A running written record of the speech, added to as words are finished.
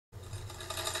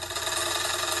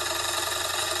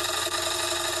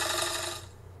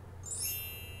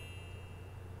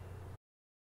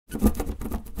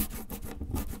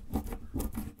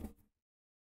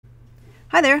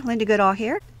Hi there, Linda Goodall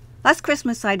here. Last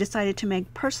Christmas I decided to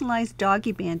make personalized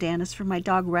doggy bandanas for my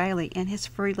dog Riley and his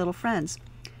furry little friends.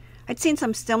 I'd seen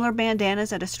some similar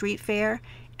bandanas at a street fair,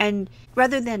 and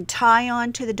rather than tie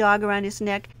on to the dog around his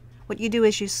neck, what you do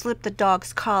is you slip the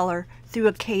dog's collar through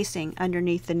a casing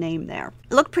underneath the name there.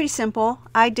 It looked pretty simple.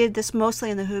 I did this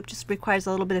mostly in the hoop, just requires a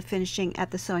little bit of finishing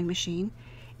at the sewing machine.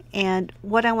 And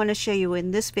what I want to show you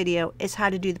in this video is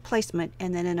how to do the placement,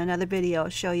 and then in another video I'll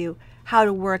show you how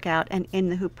to work out an in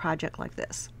the hoop project like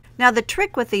this. Now the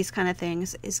trick with these kind of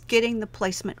things is getting the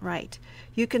placement right.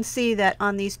 You can see that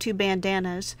on these two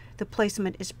bandanas the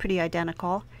placement is pretty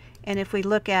identical, and if we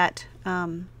look at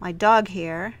my dog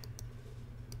here,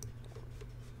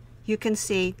 you can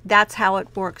see that's how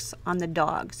it works on the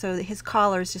dog. So his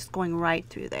collar is just going right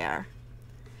through there.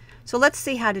 So let's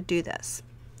see how to do this.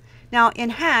 Now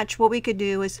in Hatch, what we could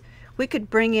do is we could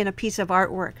bring in a piece of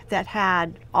artwork that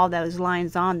had all those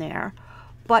lines on there,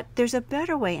 but there's a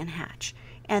better way in Hatch,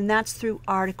 and that's through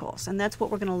articles, and that's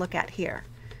what we're going to look at here.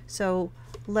 So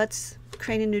let's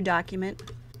create a new document,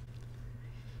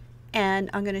 and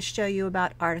I'm going to show you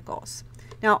about articles.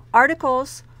 Now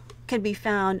articles can be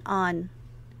found on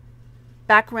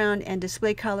background and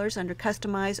display colors under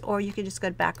customize, or you can just go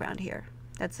to background here.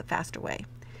 That's the faster way.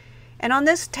 And on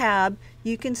this tab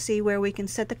you can see where we can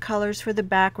set the colors for the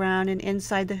background and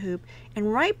inside the hoop,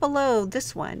 and right below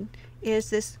this one is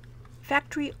this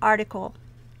factory article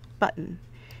button.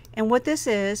 And what this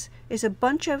is a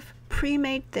bunch of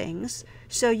pre-made things,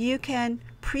 so you can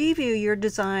preview your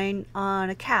design on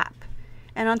a cap,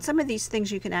 and on some of these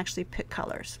things you can actually pick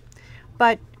colors.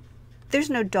 But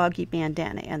there's no doggy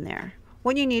bandana in there.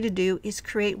 What you need to do is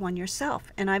create one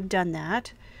yourself, and I've done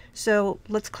that. So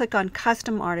let's click on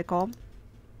custom article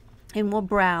and we'll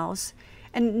browse,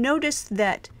 and notice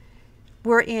that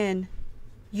we're in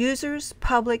users,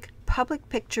 public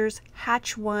pictures,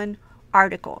 Hatch 1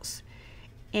 articles.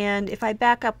 And if I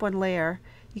back up one layer,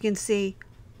 you can see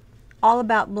all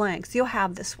about blanks. You'll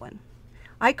have this one.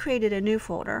 I created a new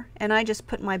folder and I just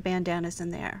put my bandanas in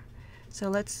there. So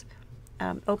let's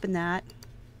open that,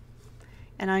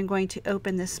 and I'm going to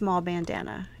open this small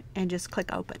bandana and just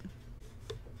click open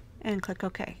and click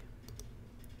OK.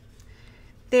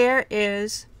 There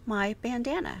is my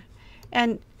bandana,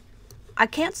 and I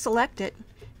can't select it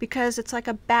because it's like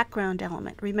a background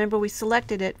element. Remember, we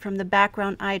selected it from the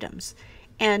background items,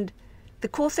 and the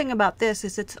cool thing about this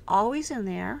is it's always in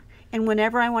there, and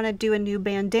whenever I want to do a new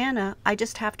bandana I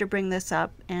just have to bring this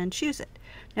up and choose it.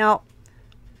 Now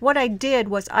what I did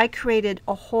was I created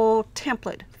a whole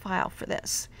template file for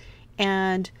this,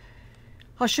 and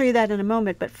I'll show you that in a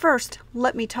moment, but first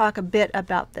let me talk a bit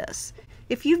about this.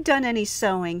 If you've done any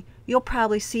sewing, you'll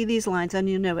probably see these lines and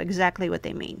you'll know exactly what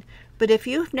they mean. But if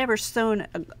you've never sewn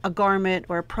a garment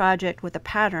or a project with a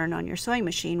pattern on your sewing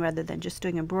machine rather than just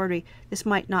doing embroidery, this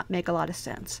might not make a lot of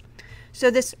sense. So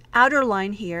this outer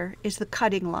line here is the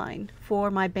cutting line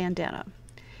for my bandana.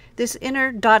 This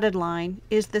inner dotted line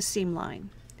is the seam line.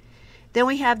 Then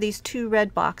we have these two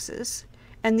red boxes,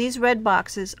 and these red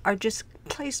boxes are just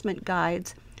placement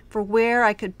guides for where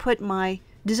I could put my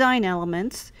design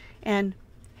elements and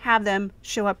have them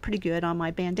show up pretty good on my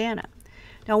bandana.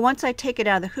 Now once I take it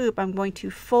out of the hoop, I'm going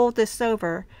to fold this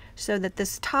over so that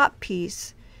this top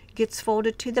piece gets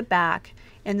folded to the back,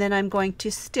 and then I'm going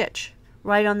to stitch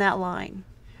right on that line.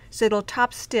 So it'll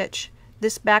top stitch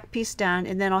this back piece down,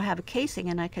 and then I'll have a casing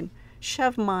and I can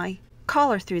shove my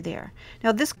collar through there.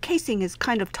 Now this casing is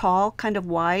kind of tall, kind of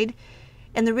wide,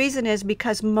 and the reason is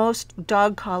because most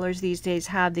dog collars these days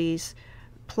have these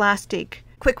plastic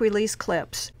quick release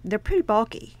clips. They're pretty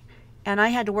bulky, and I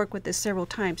had to work with this several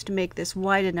times to make this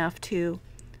wide enough to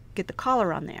get the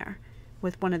collar on there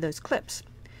with one of those clips.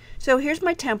 So here's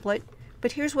my template,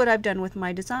 but here's what I've done with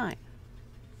my design.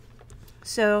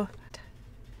 So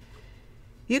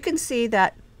you can see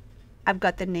that I've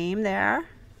got the name there,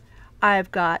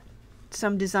 I've got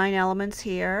some design elements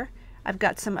here, I've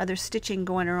got some other stitching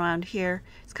going around here.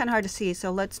 It's kind of hard to see, so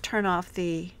let's turn off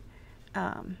the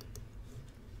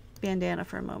bandana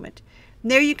for a moment.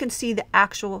 And there you can see the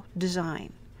actual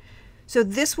design. So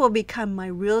this will become my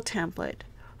real template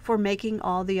for making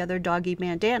all the other doggy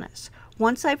bandanas.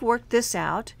 Once I've worked this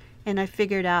out and I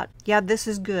figured out, yeah, this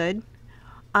is good,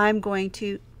 I'm going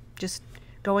to just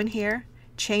go in here,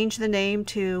 change the name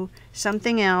to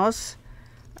something else,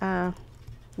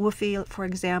 Woofy for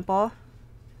example,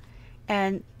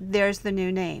 and there's the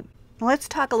new name. Let's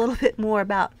talk a little bit more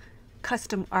about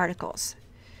custom articles.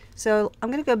 So I'm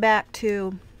going to go back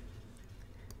to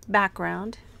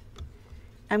background.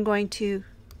 I'm going to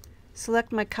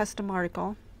select my custom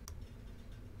article,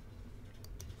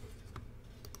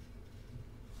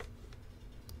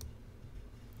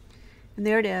 And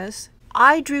there it is.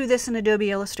 I drew this in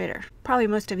Adobe Illustrator. Probably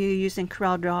most of you are using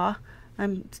CorelDRAW.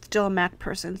 I'm still a Mac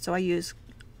person, so I use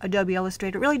Adobe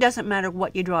Illustrator. It really doesn't matter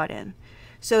what you draw it in.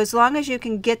 So as long as you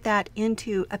can get that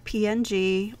into a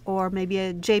PNG or maybe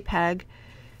a JPEG,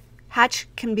 Hatch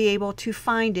can be able to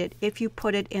find it if you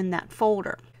put it in that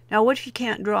folder. Now what if you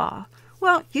can't draw?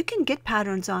 Well, you can get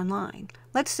patterns online.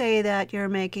 Let's say that you're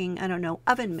making, I don't know,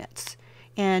 oven mitts,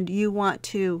 and you want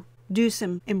to do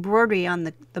some embroidery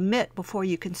on the mitt before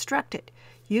you construct it.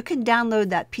 You can download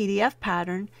that PDF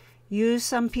pattern, use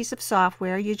some piece of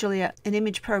software, usually an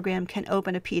image program can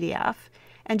open a PDF,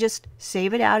 and just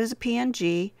save it out as a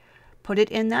PNG, put it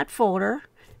in that folder,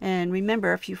 and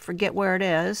remember, if you forget where it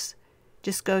is,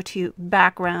 just go to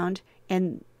background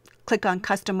and click on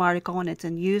custom article, and it's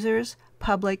in users,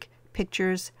 public,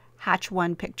 pictures, Hatch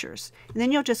 1 pictures. And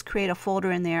then you'll just create a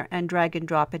folder in there and drag and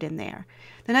drop it in there.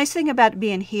 The nice thing about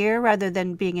being here rather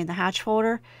than being in the Hatch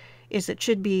folder is it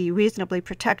should be reasonably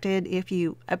protected if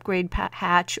you upgrade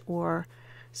Hatch or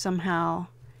somehow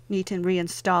need to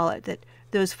reinstall it, that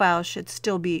those files should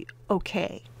still be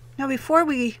okay. Now before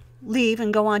we leave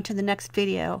and go on to the next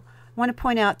video, I want to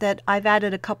point out that I've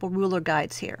added a couple ruler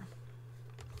guides here.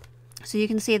 So you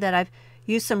can see that I've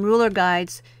used some ruler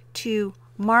guides to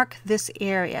mark this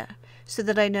area so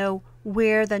that I know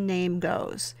where the name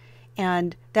goes.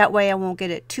 And that way I won't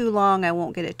get it too long, I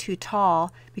won't get it too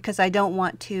tall, because I don't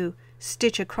want to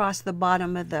stitch across the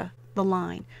bottom of the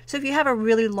line. So if you have a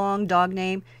really long dog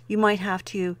name, you might have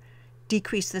to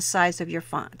decrease the size of your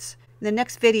fonts. In the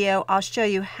next video, I'll show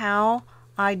you how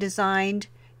I designed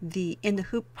the in the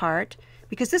hoop part,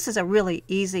 because this is a really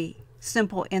easy,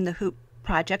 simple in the hoop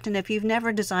project, and if you've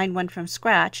never designed one from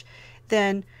scratch,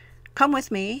 then come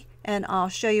with me and I'll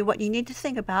show you what you need to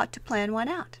think about to plan one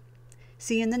out.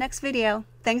 See you in the next video.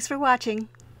 Thanks for watching.